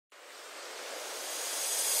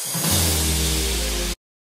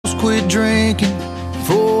quit drinking.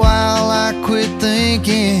 For a while I quit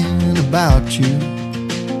thinking about you.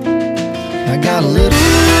 I got a little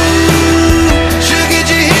should get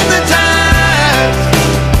you hypnotized,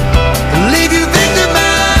 leave you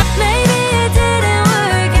victimized. Maybe it didn't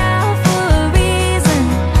work out for a reason.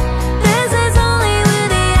 This is only where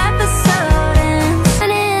the episode ends.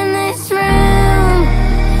 And in this room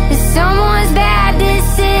is someone's bad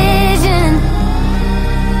decision.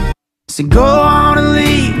 So go on and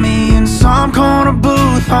leave me in some corner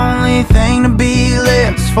booth. Only thing to be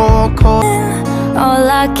lives for cold. All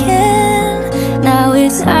I can, now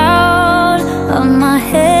it's out of my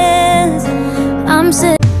head. I'm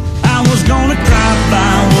sick. I was gonna drive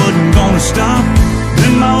by, wasn't gonna stop.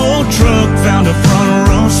 Then my old truck found a front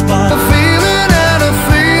row spot. Feeling and I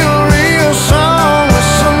feel real song with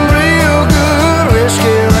some real good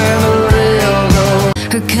whiskey and the real gold.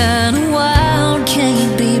 Her kind of wild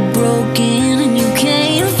can't be broken, and you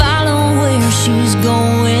can't follow where she's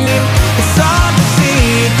going. It's hard to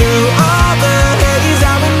see through all the haze.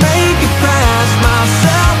 I will make it past my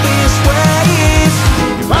selfish ways.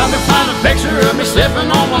 You probably find a picture of me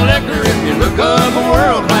sipping on my liquor if you look up a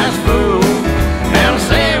world-class fool. And I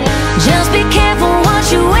say, Just be careful what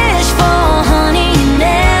you wish for, honey. You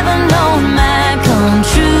never know it might come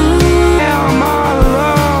true. I'm all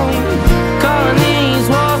alone, calling these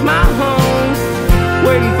walls my home,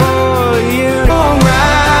 waiting for you. Long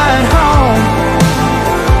ride home,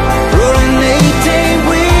 rolling 18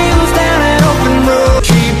 wheels down an open road.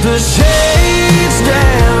 Keep the shades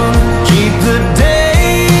down, keep the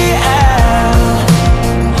day out.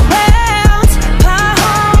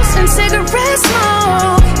 Potholes and cigarette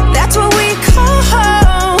smoke, that's what we call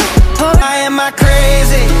home. Am I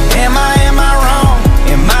crazy? Am I wrong?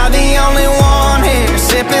 Am I the only one here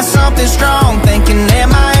sipping something strong? Thinking,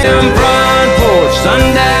 am I Them front porch,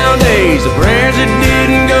 sundown days, the prayers that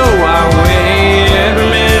didn't go our way. Ever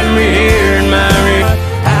met me here in my rear.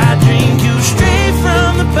 I drink you straight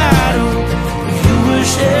from the bottle. If you were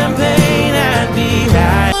champagne, I'd be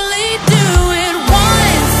high. Only do it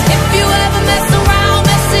once. If you ever mess around,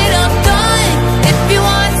 mess it up done. If you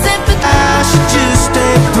want sympathy, I should just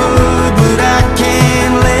stay put, but I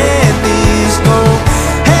can't let this go.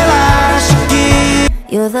 Hell, I should give.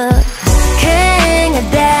 you're the king of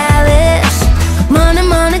Dallas. Money,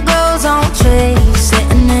 money goes on trays,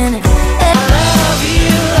 sitting in it. Love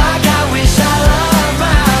you like I wish I loved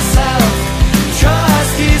myself.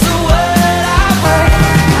 Trust is a word I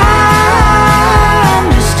I'm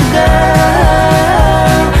just a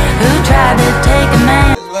girl who tried to take a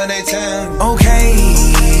man. Okay,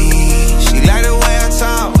 she like the way I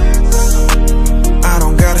talk. I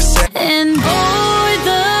don't gotta say. And boy,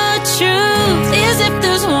 the truth is, if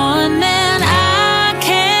there's one man I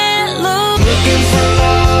can't lose. Looking for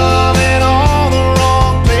love in all the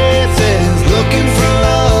wrong places. Looking for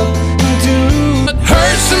love to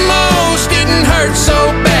hurts the most. Didn't hurt so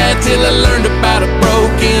bad till I learned about a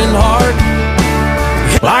broken heart.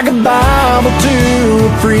 like a Bible to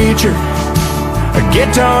a preacher, a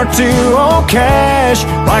guitar to old cash.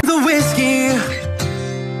 Like The whiskey,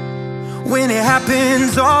 when it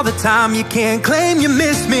happens all the time, you can't claim you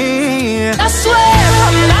miss me. I swear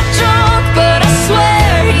I'm not drunk, but I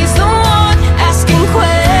swear he's